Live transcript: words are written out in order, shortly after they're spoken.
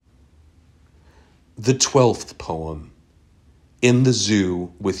The 12th poem, In the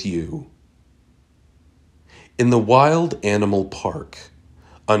Zoo with You. In the wild animal park,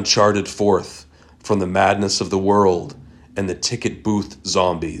 uncharted forth from the madness of the world and the ticket booth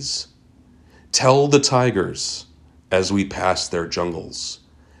zombies, tell the tigers, as we pass their jungles,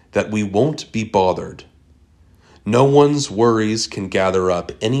 that we won't be bothered. No one's worries can gather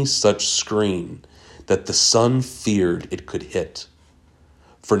up any such screen that the sun feared it could hit.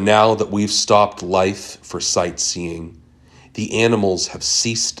 For now that we've stopped life for sightseeing, the animals have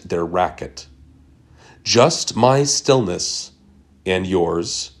ceased their racket. Just my stillness, and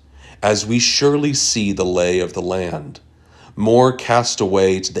yours, as we surely see the lay of the land, more cast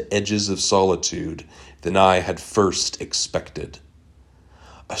away to the edges of solitude than I had first expected.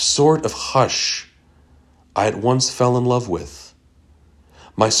 A sort of hush I at once fell in love with.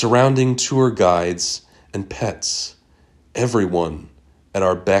 My surrounding tour guides and pets, everyone at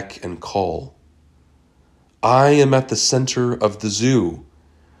our beck and call. I am at the center of the zoo,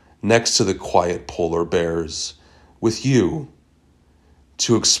 next to the quiet polar bears, with you.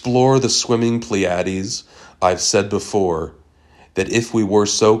 To explore the swimming Pleiades, I've said before that if we were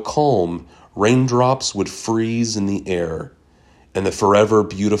so calm, raindrops would freeze in the air, and the forever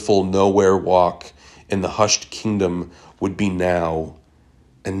beautiful nowhere walk in the hushed kingdom would be now,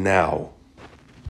 and now.